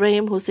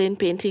Ibrahim Hussein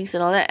paintings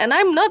and all that. And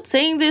I'm not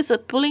saying this,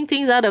 pulling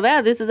things out of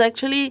air. This has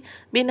actually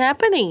been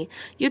happening.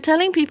 You're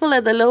telling people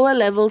at the lower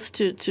levels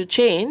to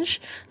change,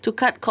 to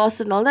cut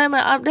costs and all that.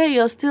 But up there,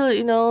 you're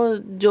still,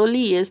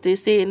 jolly, as they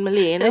say in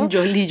Malay.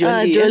 Jolly,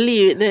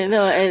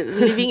 and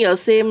living your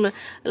same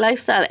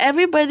lifestyle.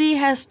 Everybody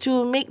has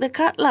to make the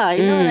cut, what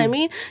I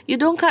mean? You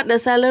don't cut the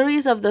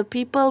salaries of the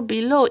people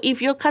below.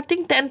 If you're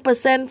cutting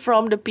 10%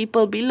 from the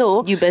people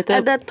below, you better,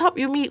 at the top,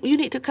 you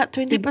need to cut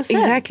 20%.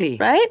 Exactly.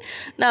 Right?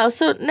 Now,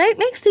 so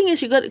next thing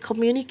is you got to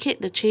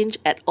communicate the change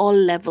at all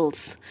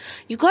levels.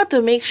 You got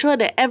to make sure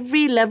that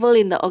every level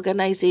in the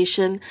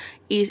organization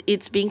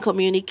it's being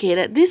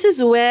communicated. This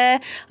is where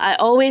I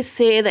always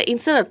say that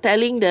instead of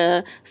telling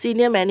the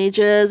senior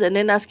managers and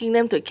then asking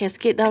them to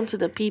cascade down to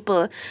the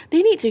people,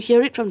 they need to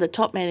hear it from the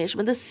top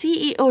management. The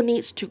CEO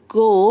needs to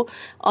go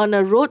on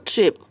a road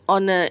trip,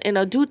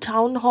 do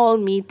town hall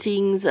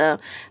meetings,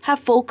 have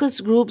focus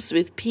groups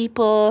with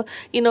people,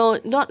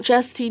 not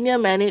just senior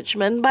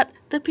management, but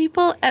the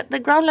people at the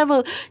ground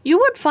level. You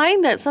would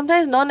find that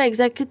sometimes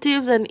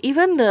non-executives and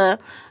even the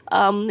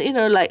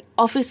like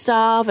office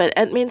staff and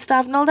admin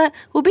staff and all that,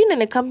 who've been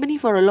in a company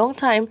for a long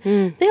time,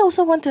 they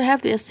also want to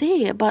have their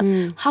say about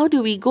how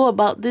do we go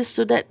about this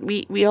so that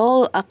we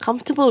all are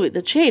comfortable with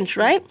the change,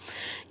 right?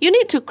 You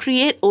need to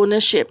create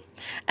ownership.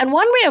 And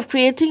one way of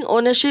creating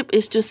ownership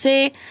is to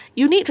say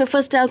you need to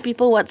first tell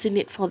people what's in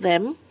it for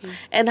them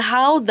and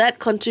how that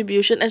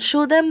contribution, and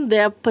show them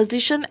their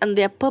position and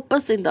their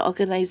purpose in the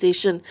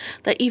organization.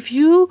 That if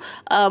you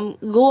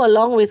go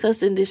along with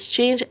us in this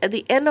change, at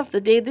the end of the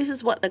day, this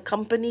is what the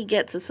company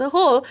gets as a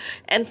whole.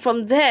 And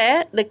from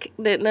there,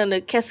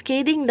 the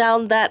cascading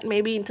down that,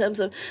 maybe in terms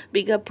of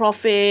bigger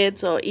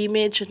profits or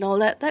image and all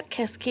that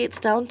cascades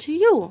down to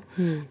you.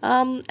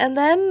 And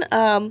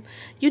then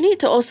you need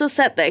to also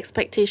set the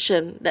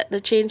expectation that the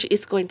change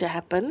is going to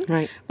happen,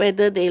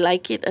 whether they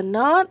like it or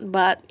not.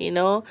 But,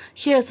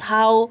 here's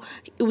how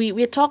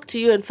we talk to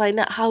you and find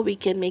out how we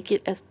can make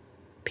it as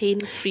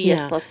pain-free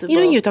as possible.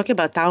 You're talking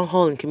about town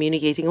hall and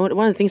communicating. One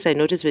of the things I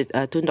noticed with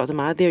Dr.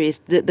 Mahathir is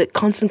the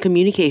constant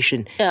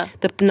communication. Yeah.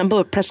 The number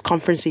of press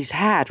conferences he's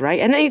had, right?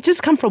 And it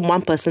just come from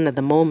one person at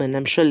the moment,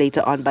 I'm sure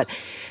later on, but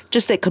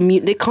just the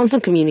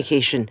constant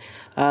communication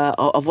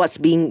of what's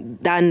being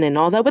done and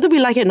all that, whether we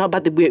like it or not,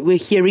 but we're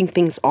hearing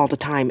things all the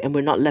time and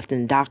we're not left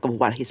in the dark of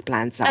what his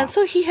plans are. And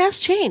so he has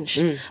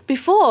changed.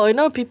 Before,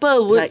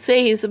 people would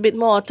say he's a bit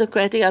more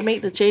autocratic. I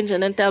make the change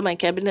and then tell my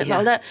cabinet and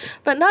all that.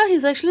 But now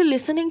he's actually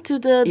listening to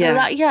the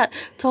rakyat,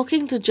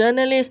 talking to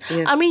journalists.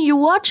 Yeah. I mean, you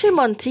watch him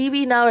on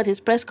TV now at his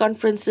press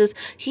conferences.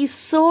 He's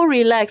so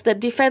relaxed. That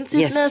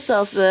defensiveness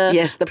of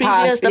the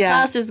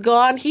past is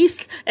gone.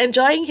 He's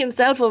enjoying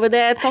himself over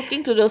there,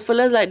 talking to those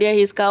fellas like they're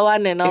his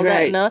kawan and all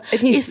that.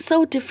 is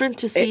so different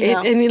to see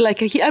now. And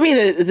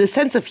the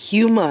sense of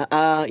humor,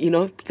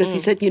 because he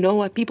said, you know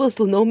what, people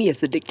still know me as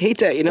the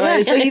dictator,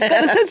 so he's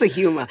got a sense of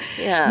humor.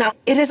 Yeah. Now,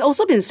 it has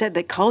also been said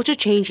that culture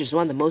change is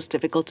one of the most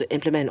difficult to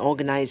implement in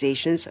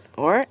organizations,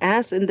 or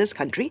as in this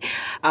country.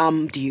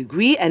 Do you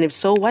agree? And if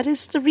so, what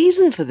is the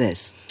reason for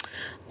this?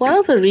 One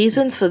of the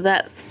reasons for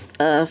that,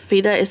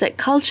 Frida, is that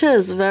culture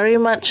is very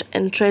much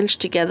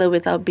entrenched together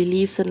with our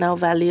beliefs and our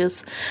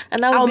values.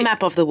 And our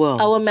map of the world.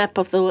 Our map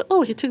of the world.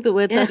 Oh, you took the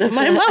words out of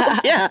my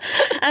mouth. Yeah.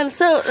 And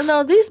so,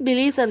 these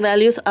beliefs and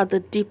values are the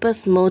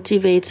deepest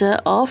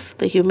motivator of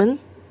the human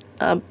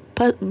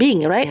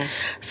being, right? Yeah.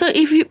 So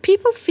if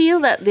people feel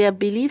that their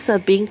beliefs are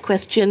being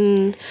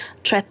questioned,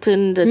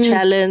 threatened,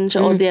 challenged,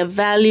 or their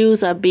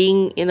values are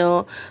being,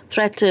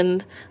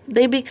 threatened,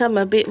 they become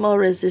a bit more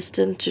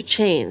resistant to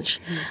change.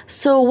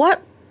 So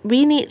what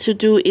we need to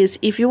do is,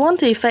 if you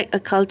want to effect a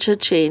culture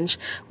change,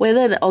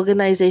 whether at an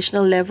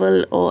organizational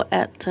level or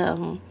at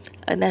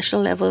a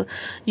national level,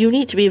 you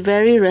need to be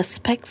very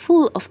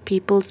respectful of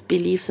people's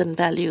beliefs and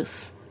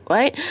values.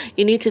 Right?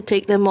 You need to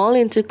take them all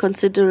into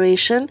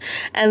consideration,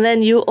 and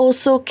then you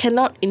also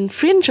cannot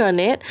infringe on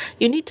it.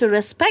 You need to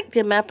respect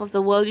their map of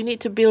the world. You need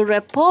to build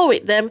rapport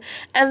with them,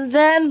 and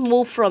then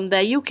move from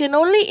there. You can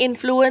only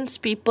influence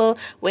people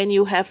when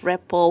you have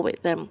rapport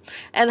with them.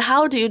 And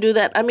how do you do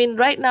that? I mean,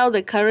 right now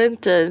the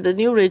current, the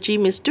new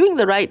regime is doing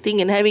the right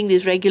thing and having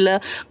these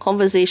regular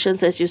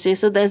conversations, as you say.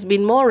 So there's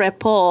been more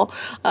rapport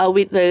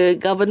with the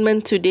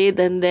government today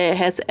than there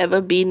has ever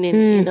been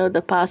in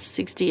the past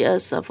 60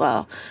 years of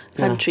our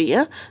country.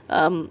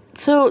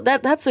 So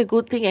that's a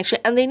good thing,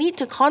 actually. And they need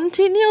to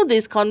continue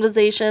these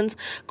conversations,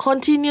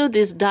 continue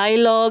these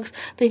dialogues.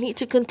 They need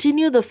to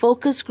continue the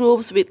focus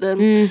groups with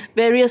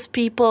various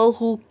people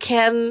who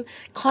can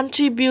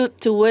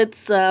contribute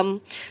towards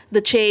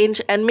the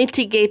change and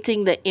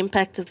mitigating the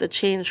impact of the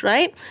change,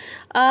 right?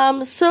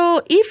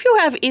 So if you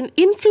have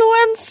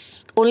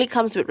influence, only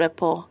comes with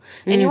rapport.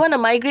 And you want to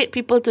migrate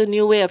people to a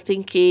new way of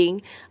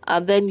thinking,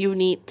 then you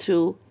need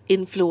to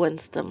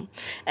influence them.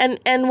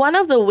 And one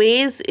of the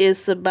ways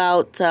is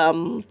about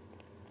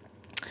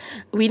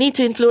we need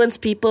to influence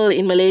people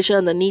in Malaysia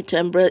on the need to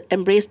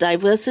embrace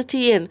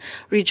diversity and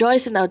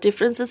rejoice in our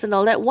differences and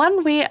all that.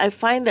 One way I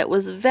find that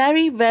was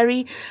very,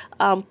 very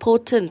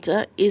potent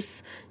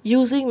is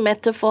using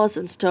metaphors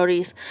and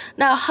stories.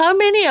 Now, how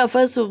many of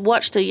us who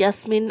watched the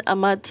Yasmin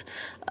Ahmad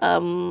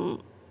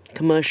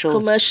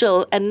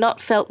commercial and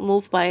not felt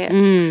moved by it?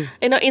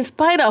 In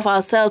spite of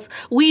ourselves,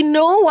 we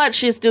know what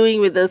she's doing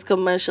with those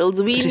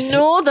commercials. We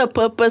know the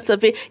purpose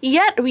of it,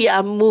 yet we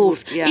are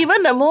moved. Yeah.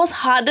 Even the most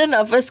hardened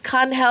of us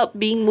can't help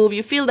being moved.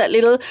 You feel that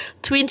little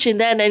twinge in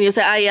there, and then you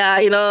say,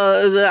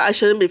 I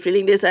shouldn't be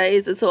feeling this.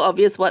 It's so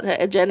obvious what her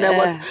agenda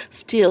was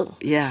still.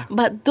 Yeah.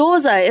 But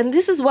those are, and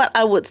this is what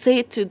I would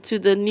say to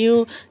the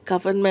new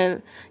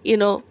government,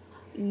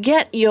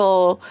 get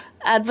your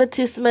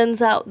advertisements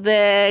out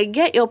there,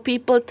 get your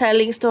people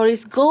telling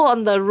stories, go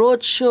on the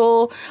road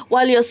show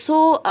while you're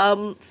so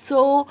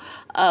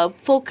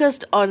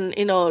focused on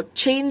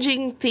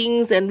changing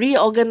things and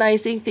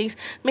reorganizing things.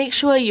 Make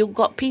sure you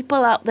got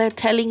people out there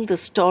telling the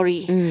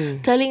story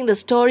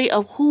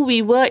of who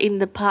we were in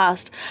the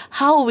past,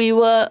 how we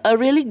were a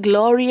really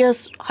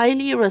glorious,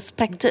 highly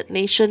respected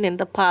nation in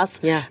the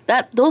past.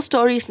 That those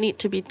stories need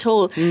to be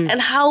told,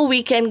 and how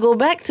we can go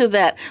back to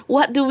that.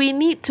 What do we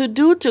need to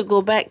do to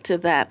go back to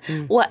that?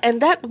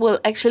 And that will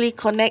actually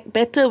connect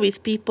better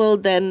with people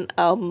than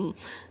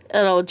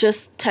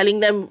just telling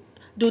them,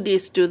 do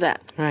this, do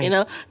that.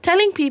 Right.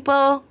 Telling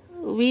people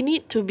we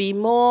need to be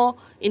more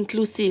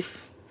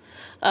inclusive.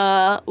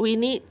 We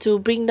need to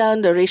bring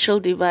down the racial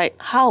divide.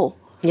 How?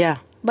 Yeah.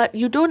 But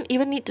you don't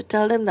even need to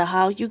tell them the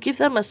how. You give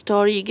them a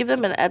story, you give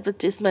them an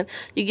advertisement,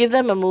 you give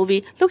them a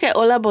movie. Look at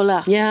Ola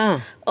Bola.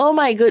 Yeah. Oh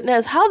my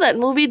goodness, how that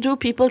movie drew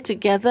people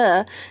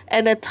together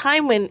at a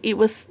time when it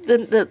was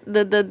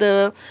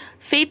the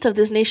fate of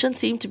this nation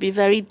seemed to be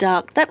very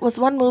dark. That was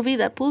one movie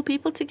that pulled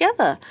people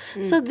together.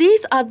 So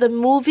these are the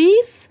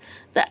movies,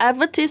 the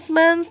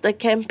advertisements, the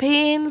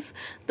campaigns,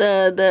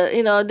 they've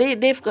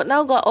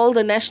now got all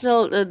the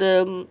national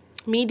the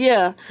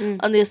media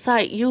on their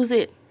side. Use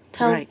it.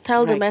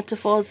 Tell the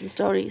metaphors and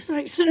stories.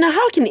 Right. So now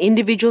how can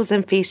individuals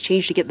then face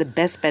change to get the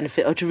best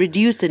benefit or to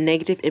reduce the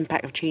negative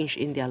impact of change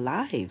in their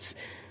lives?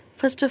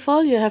 First of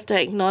all, you have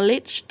to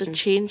acknowledge the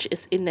change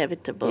is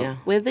inevitable. Yeah.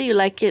 Whether you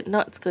like it or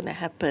not, it's going to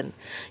happen.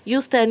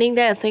 You standing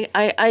there and saying,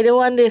 I don't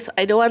want this,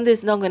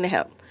 it's not going to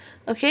help.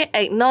 Okay,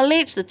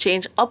 acknowledge the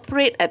change,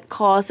 operate at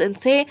cost, and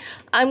say,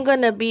 I'm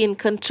going to be in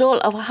control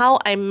of how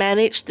I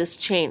manage this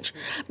change.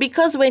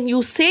 Because when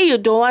you say you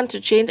don't want to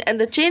change and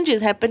the change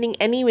is happening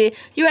anyway,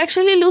 you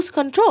actually lose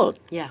control.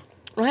 Yeah.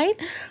 Right?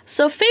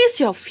 So face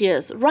your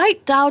fears.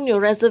 Write down your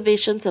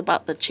reservations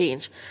about the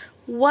change.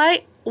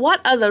 Why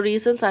what are the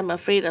reasons I'm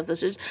afraid of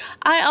this?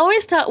 I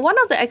always tell,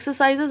 one of the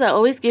exercises I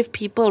always give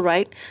people,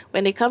 right,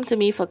 when they come to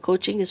me for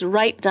coaching is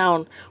write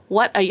down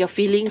what are your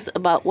feelings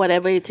about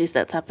whatever it is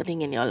that's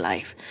happening in your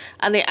life.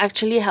 And it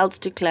actually helps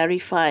to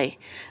clarify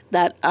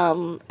that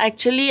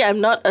actually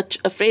I'm not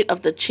afraid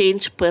of the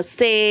change per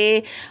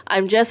se.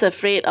 I'm just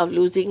afraid of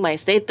losing my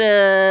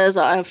status,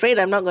 or I'm afraid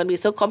I'm not going to be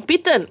so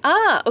competent.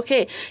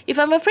 Okay. If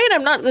I'm afraid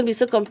I'm not going to be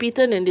so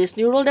competent in this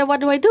new role, then what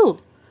do I do?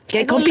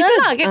 Get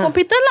competent. Get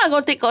competent.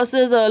 Go take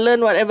courses or learn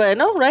whatever,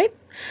 right?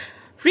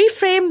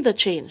 Reframe the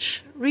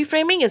change.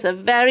 Reframing is a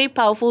very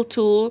powerful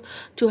tool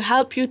to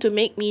help you to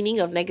make meaning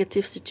of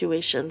negative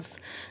situations.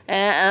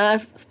 And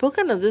I've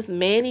spoken of this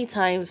many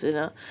times,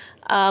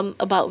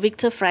 about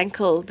Viktor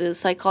Frankl, the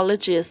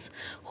psychologist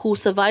who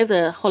survived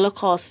the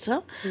Holocaust,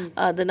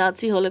 the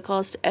Nazi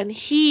Holocaust. And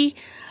he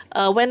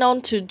went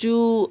on to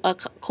do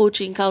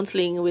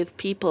counseling with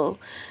people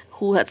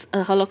who had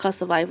Holocaust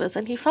survivors.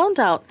 And he found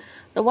out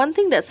the one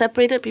thing that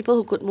separated people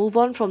who could move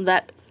on from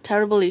that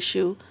terrible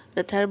issue,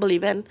 the terrible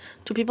event,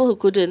 to people who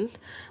couldn't,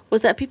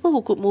 was that people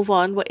who could move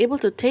on were able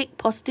to take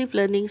positive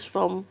learnings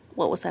from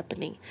what was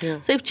happening. Yeah.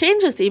 So if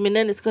change is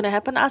imminent, it's going to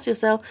happen, ask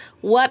yourself,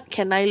 what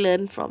can I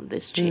learn from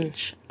this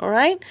change? All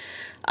right?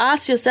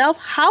 Ask yourself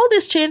how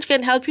this change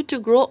can help you to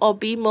grow or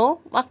be more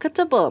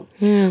marketable.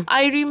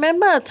 I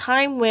remember a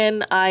time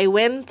when I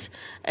went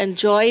and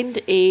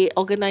joined a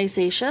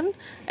organization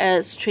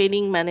as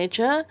training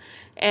manager,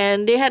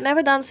 and they had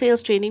never done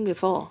sales training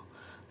before.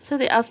 So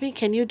they asked me,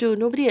 can you do?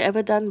 Nobody had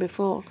ever done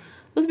before.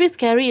 It was a bit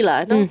scary,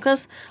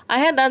 because I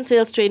had done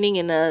sales training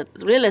in a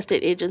real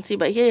estate agency,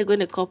 but here you're going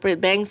to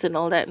corporate banks and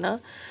all that,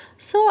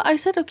 So I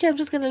said, okay, I'm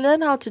just going to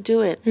learn how to do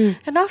it.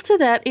 And after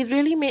that, it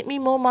really made me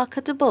more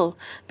marketable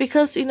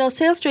because,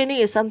 sales training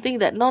is something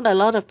that not a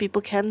lot of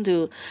people can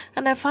do.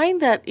 And I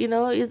find that,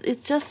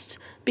 it's just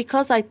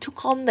because I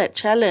took on that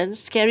challenge,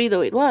 scary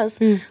though it was,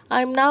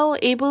 I'm now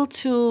able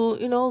to,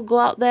 go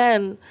out there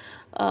and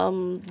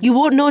you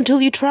won't know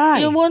until you try.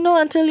 You won't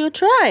know until you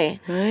try.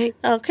 Right.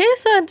 Okay,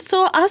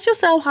 so ask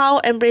yourself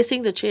how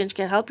embracing the change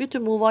can help you to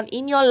move on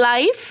in your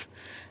life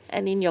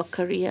and in your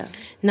career.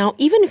 Now,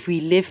 even if we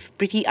live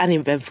pretty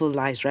uneventful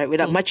lives, right,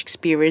 without much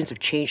experience of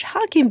change,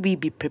 how can we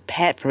be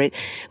prepared for it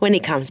when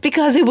it comes?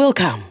 Because it will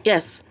come.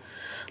 Yes.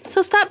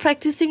 So start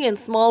practicing in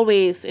small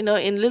ways, in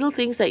little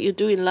things that you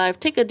do in life.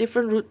 Take a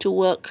different route to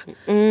work.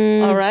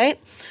 All right?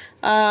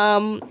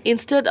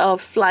 Instead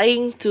of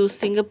flying to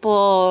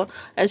Singapore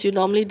as you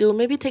normally do,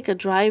 maybe take a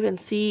drive and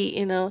see,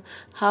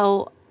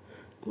 how,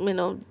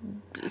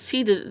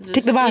 see the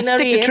take the bus, scenery,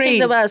 take the train.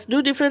 Take the bus,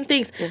 do different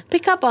things.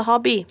 Pick up a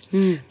hobby.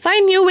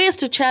 Find new ways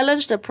to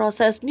challenge the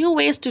process, new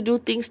ways to do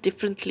things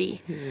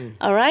differently.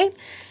 All right?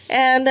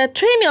 And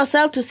train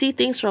yourself to see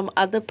things from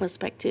other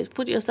perspectives.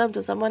 Put yourself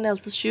to someone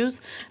else's shoes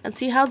and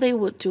see how they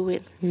would do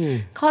it.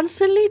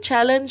 Constantly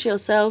challenge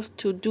yourself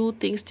to do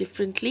things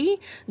differently.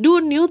 Do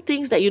new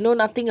things that you know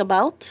nothing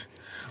about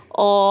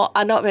or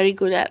are not very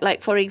good at.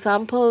 Like, for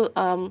example,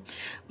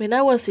 when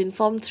I was in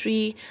Form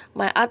 3,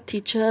 my art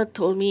teacher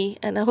told me,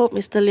 and I hope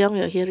Mr. Leong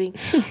you're hearing,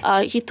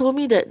 he told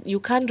me that you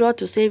can't draw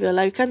to save your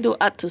life. You can't do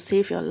art to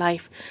save your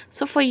life.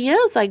 So for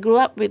years, I grew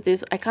up with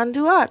this, I can't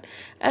do art.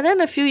 And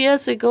then a few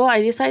years ago,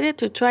 I decided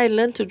to try and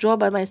learn to draw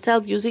by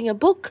myself using a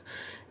book.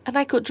 And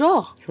I could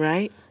draw.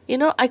 Right.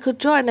 I could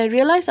draw, and I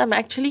realized I'm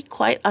actually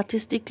quite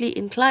artistically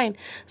inclined.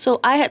 So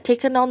I had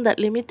taken on that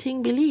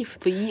limiting belief.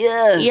 For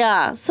years.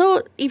 Yeah.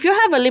 So if you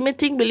have a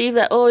limiting belief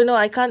that,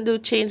 I can't do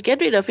change, get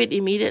rid of it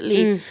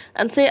immediately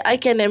and say, I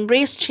can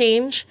embrace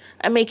change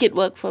and make it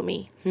work for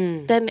me.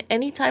 Then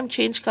anytime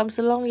change comes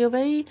along, you're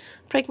very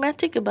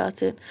pragmatic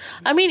about it.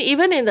 I mean,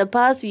 even in the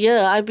past year,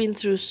 I've been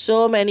through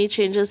so many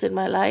changes in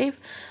my life.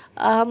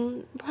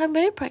 I'm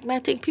very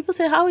pragmatic. People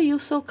say, how are you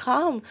so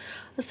calm?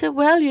 I say,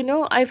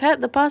 well, I've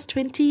had the past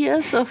 20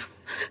 years of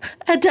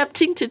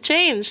adapting to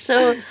change.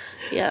 So,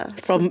 yeah.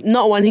 From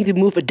not wanting to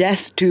move a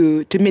desk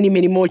to many,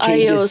 many more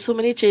changes. So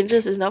many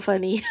changes is not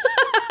funny.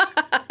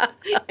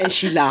 And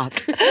she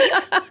laughed.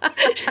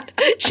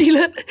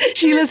 Sheila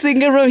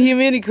Singam from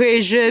Human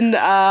Equation.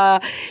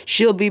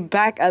 She'll be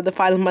back at the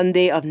final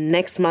Monday of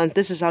next month.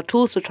 This is our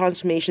Tools for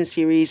Transformation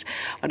series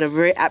on a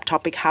very apt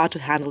topic, how to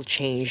handle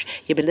change.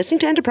 You've been listening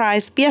to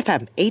Enterprise,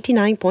 BFM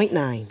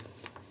 89.9.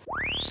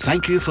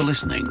 Thank you for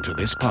listening to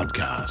this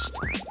podcast.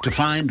 To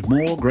find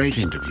more great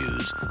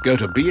interviews, go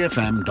to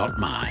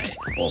bfm.my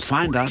or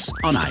find us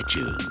on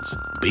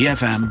iTunes.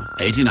 BFM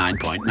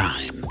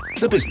 89.9,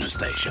 the business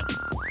station.